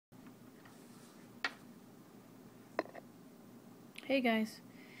Hey guys,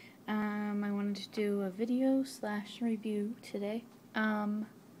 I wanted to do a video / review today. I'm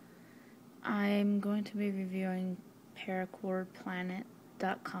going to be reviewing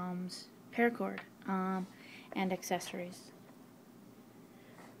ParakordPlanet.com's Paracord, and accessories.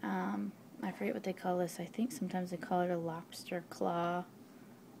 I forget what they call this. I think sometimes they call it a lobster claw,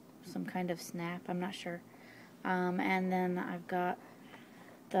 some kind of snap, I'm not sure. And then I've got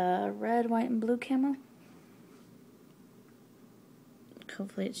the red, white, and blue camo.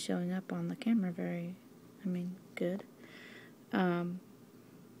 Hopefully it's showing up on the camera good. And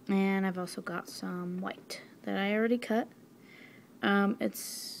I've also got some white that I already cut. I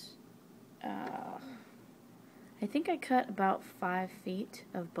think I cut about 5 feet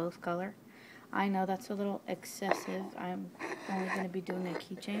of both color. I know that's a little excessive. I'm only going to be doing a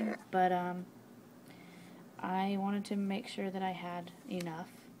keychain, but I wanted to make sure that I had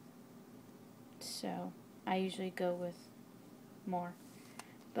enough. So I usually go with more.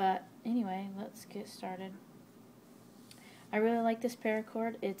 But anyway, let's get started. I really like this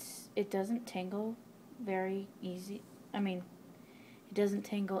paracord. It doesn't tangle very easy. It doesn't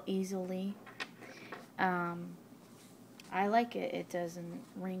tangle easily. I like it. It doesn't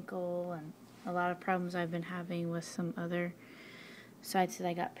wrinkle, and a lot of problems I've been having with some other sites that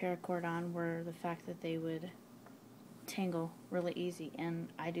I got paracord on were the fact that they would tangle really easy. And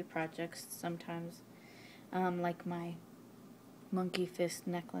I do projects sometimes, like my monkey fist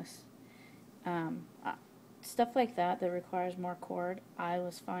necklace, stuff like that requires more cord. I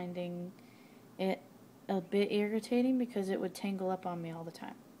was finding it a bit irritating because it would tangle up on me all the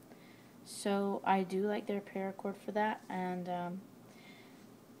time. So I do like their paracord for that, and a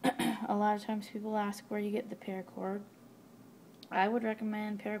lot of times people ask where you get the paracord. I would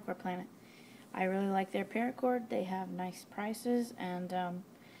recommend Paracord Planet. I really like their paracord. They have nice prices, and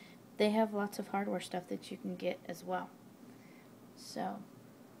they have lots of hardware stuff that you can get as well. So,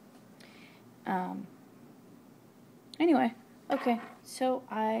 anyway, okay, so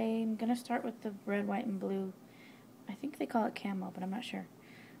I'm going to start with the red, white, and blue. I think they call it camo, but I'm not sure.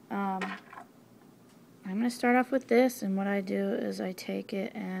 I'm going to start off with this, and what I do is I take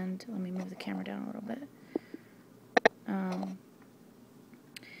it and, let me move the camera down a little bit.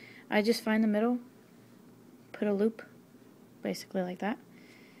 I just find the middle, put a loop, basically like that,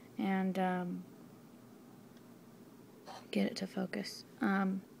 and get it to focus.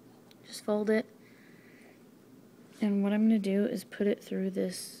 Just fold it, and what I'm going to do is put it through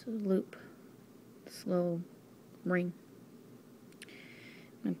this loop, this little ring.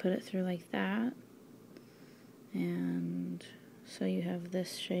 I'm going to put it through like that, and so you have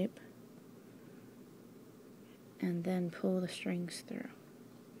this shape, and then pull the strings through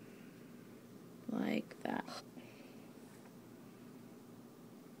like that.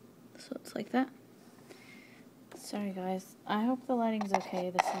 So it's like that. Sorry guys, I hope the lighting's okay.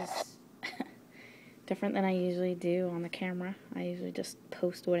 This is different than I usually do on the camera. I usually just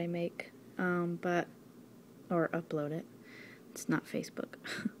post what I make, or upload it. It's not Facebook.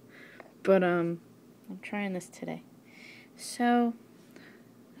 But I'm trying this today. So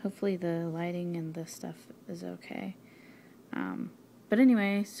hopefully the lighting and the stuff is okay. But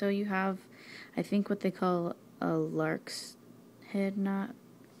anyway, so you have, I think, what they call a lark's head knot.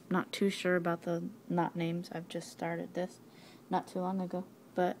 Not too sure about the knot names. I've just started this not too long ago.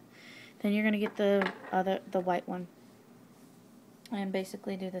 But then you're going to get the white one and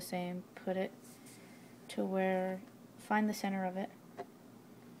basically do the same. Put it to where, find the center of it.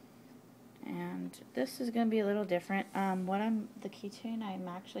 And this is going to be a little different. The keychain I'm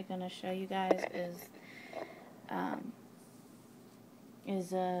actually going to show you guys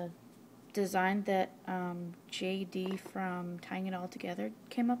is a design that JD from Tying It All Together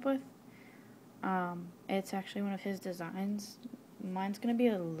came up with. It's actually one of his designs. Mine's going to be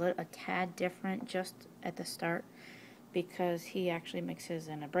a tad different just at the start because he actually makes his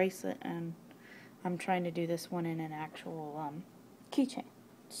in a bracelet, and I'm trying to do this one in an actual keychain.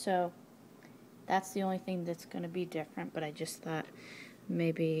 So that's the only thing that's going to be different, but I just thought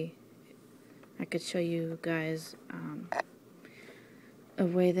maybe I could show you guys a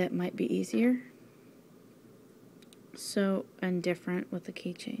way that might be easier, and different with the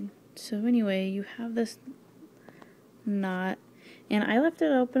keychain. So anyway, you have this knot, and I left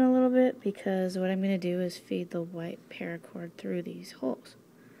it open a little bit because what I'm going to do is feed the white paracord through these holes,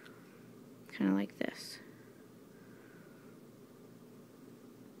 kind of like this.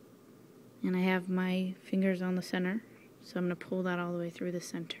 And I have my fingers on the center, so I'm going to pull that all the way through the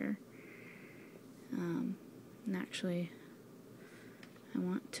center. And actually, I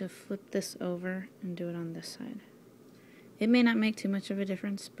want to flip this over and do it on this side. It may not make too much of a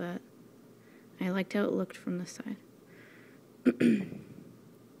difference, but I liked how it looked from this side.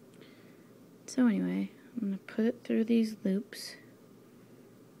 So anyway, I'm going to put it through these loops.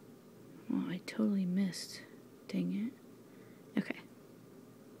 Well, I totally missed. Dang it. Okay.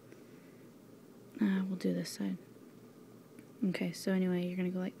 We'll do this side. Okay, so anyway, you're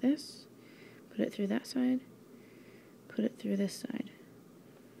going to go like this. Put it through that side. Put it through this side.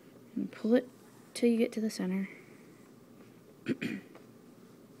 And pull it till you get to the center.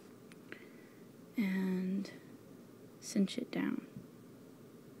 And cinch it down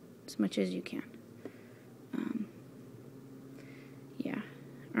as much as you can. Yeah.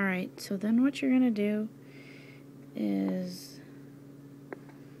 Alright, so then what you're going to do is,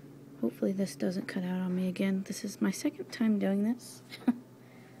 hopefully this doesn't cut out on me again. This is my second time doing this.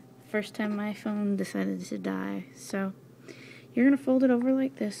 First time my phone decided to die. So you're going to fold it over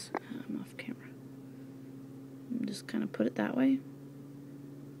like this. I'm off camera. And just kind of put it that way.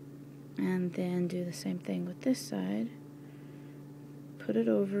 And then do the same thing with this side. Put it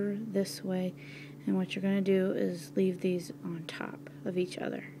over this way. And what you're going to do is leave these on top of each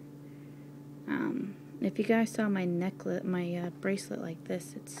other. If you guys saw my necklace, my bracelet like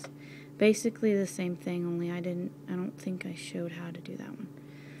this, it's basically the same thing, only I don't think I showed how to do that one.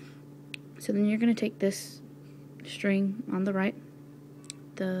 So then you're going to take this string on the right,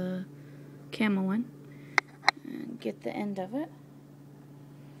 the camel one, and get the end of it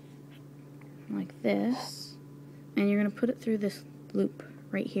like this, and you're going to put it through this loop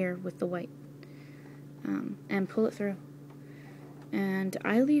right here with the white, and pull it through. And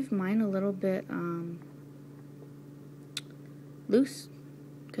I leave mine a little bit loose,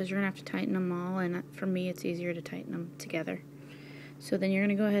 because you're going to have to tighten them all, and for me it's easier to tighten them together. So then you're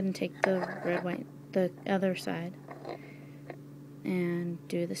going to go ahead and take the red, white, the other side, and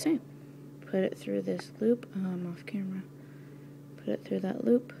do the same. Put it through this loop. I'm off camera. Put it through that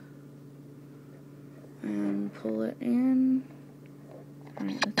loop, and pull it in.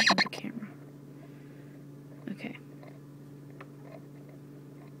 Alright, let's move the camera. Okay.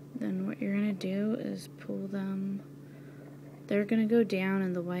 Then what you're going to do is pull them. They're going to go down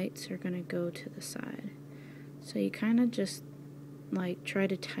and the whites are going to go to the side. So you kind of just like try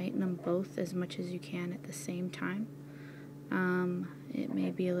to tighten them both as much as you can at the same time. It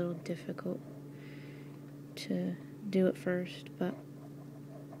may be a little difficult to do it first, but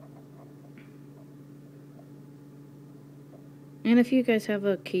and if you guys have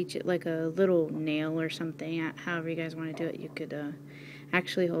a keychain, like a little nail or something, however you guys want to do it, you could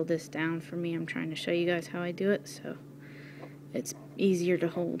actually hold this down. For me, I'm trying to show you guys how I do it, so it's easier to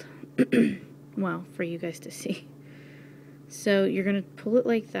hold. Well, for you guys to see. So you're going to pull it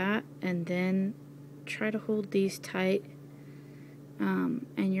like that, and then try to hold these tight,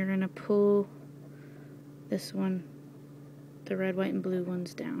 and you're going to pull this one, the red, white, and blue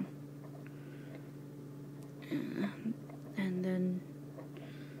ones down. And then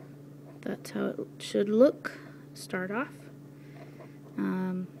that's how it should look. Start off.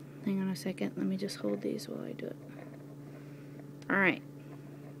 Hang on a second. Let me just hold these while I do it. Alright.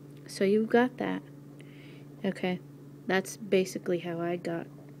 So you've got that. Okay. That's basically how I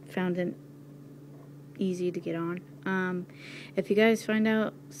found it easy to get on. If you guys find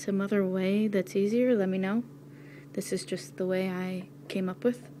out some other way that's easier, let me know. This is just the way I came up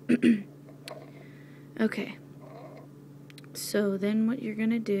with. Okay. So then what you're going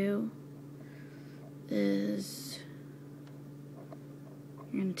to do is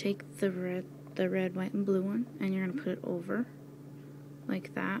you're going to take the red, white, and blue one, and you're going to put it over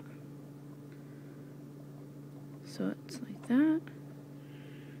like that. So it's like that.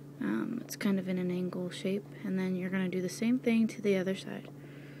 It's kind of in an angle shape, and then you're going to do the same thing to the other side.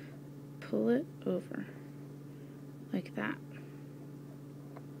 Pull it over like that.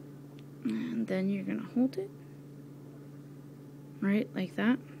 And then you're going to hold it right like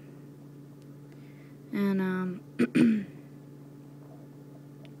that. And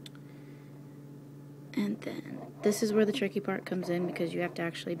and then this is where the tricky part comes in, because you have to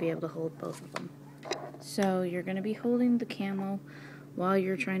actually be able to hold both of them. So you're going to be holding the camel while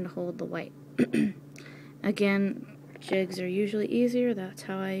you're trying to hold the white. Again, jigs are usually easier. That's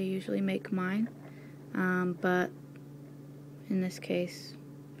how I usually make mine. But in this case,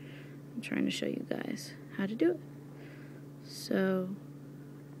 I'm trying to show you guys how to do it. So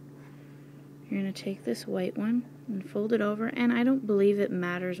you're going to take this white one and fold it over, and I don't believe it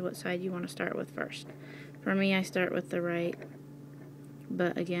matters what side you want to start with first. For me, I start with the right,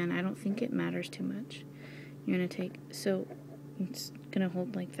 but again, I don't think it matters too much. You're going to take, so it's going to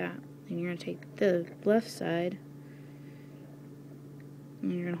hold like that, and you're going to take the left side,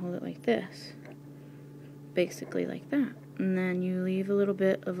 and you're going to hold it like this, basically like that. And then you leave a little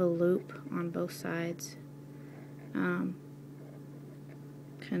bit of a loop on both sides,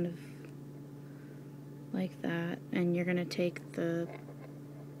 kind of like that, and you're going to take the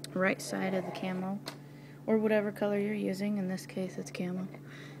right side of the camo, or whatever color you're using, in this case it's camo,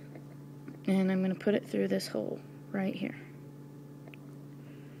 and I'm going to put it through this hole right here.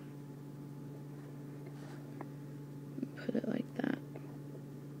 Put it like that,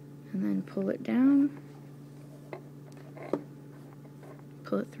 and then pull it down,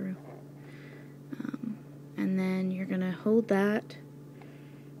 pull it through, and then you're going to hold that.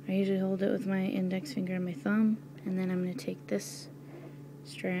 I usually hold it with my index finger and my thumb, and then I'm going to take this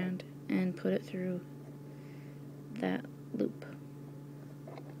strand and put it through that loop.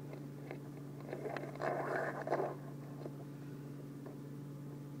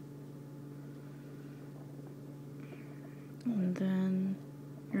 And then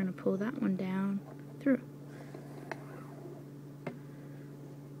you're going to pull that one down through.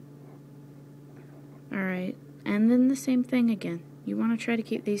 Alright, and then the same thing again. You want to try to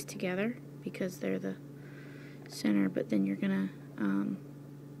keep these together because they're the center, but then you're going to,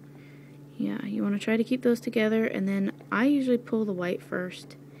 yeah, you want to try to keep those together, and then I usually pull the white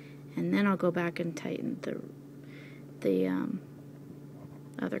first, and then I'll go back and tighten the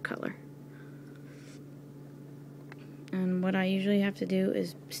other color. And what I usually have to do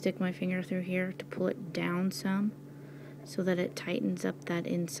is stick my finger through here to pull it down some so that it tightens up that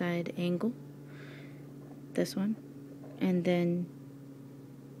inside angle, this one, and then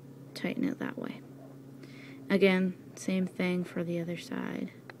tighten it that way. Again, same thing for the other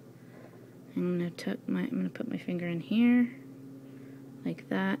side. I'm gonna put my finger in here like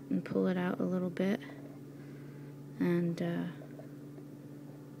that and pull it out a little bit and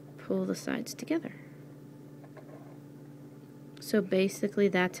pull the sides together. So basically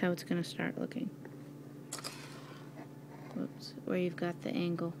that's how it's going to start looking. Whoops, where you've got the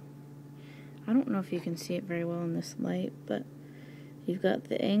angle. I don't know if you can see it very well in this light, but you've got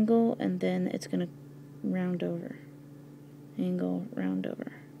the angle, and then it's going to round over. Angle, round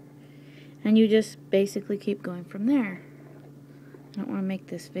over. And you just basically keep going from there. I don't want to make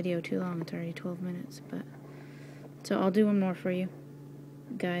this video too long, it's already 12 minutes, but so I'll do one more for you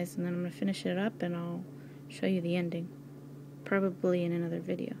guys, and then I'm going to finish it up and I'll show you the ending, probably in another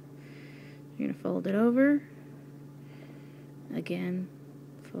video. You're going to fold it over, again,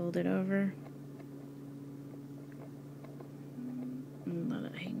 fold it over, and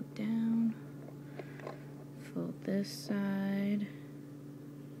let it hang down, fold this side,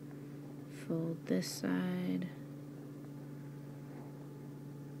 fold this side,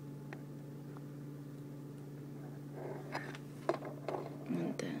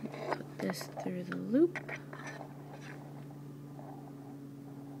 and then put this through the loop.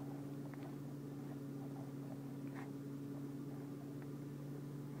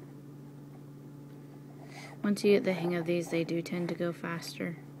 Once you get the hang of these, they do tend to go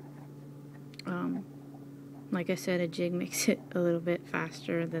faster. Like I said, a jig makes it a little bit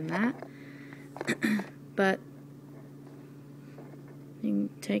faster than that. But you can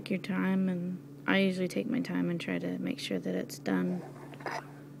take your time, and I usually take my time and try to make sure that it's done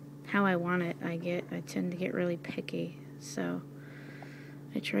how I want it. I tend to get really picky, so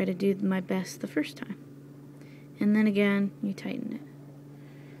I try to do my best the first time. And then again, you tighten it.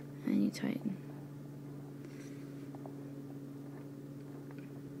 And you tighten.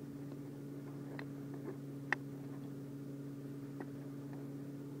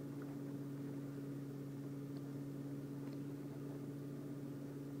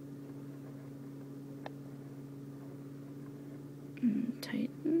 And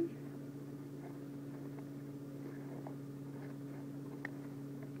tighten.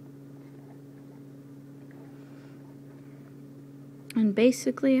 And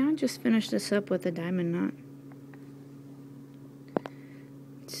basically, I just finished this up with a diamond knot.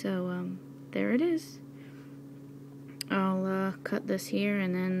 So, there it is. I'll cut this here,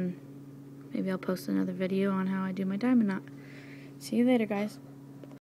 and then maybe I'll post another video on how I do my diamond knot. See you later, guys.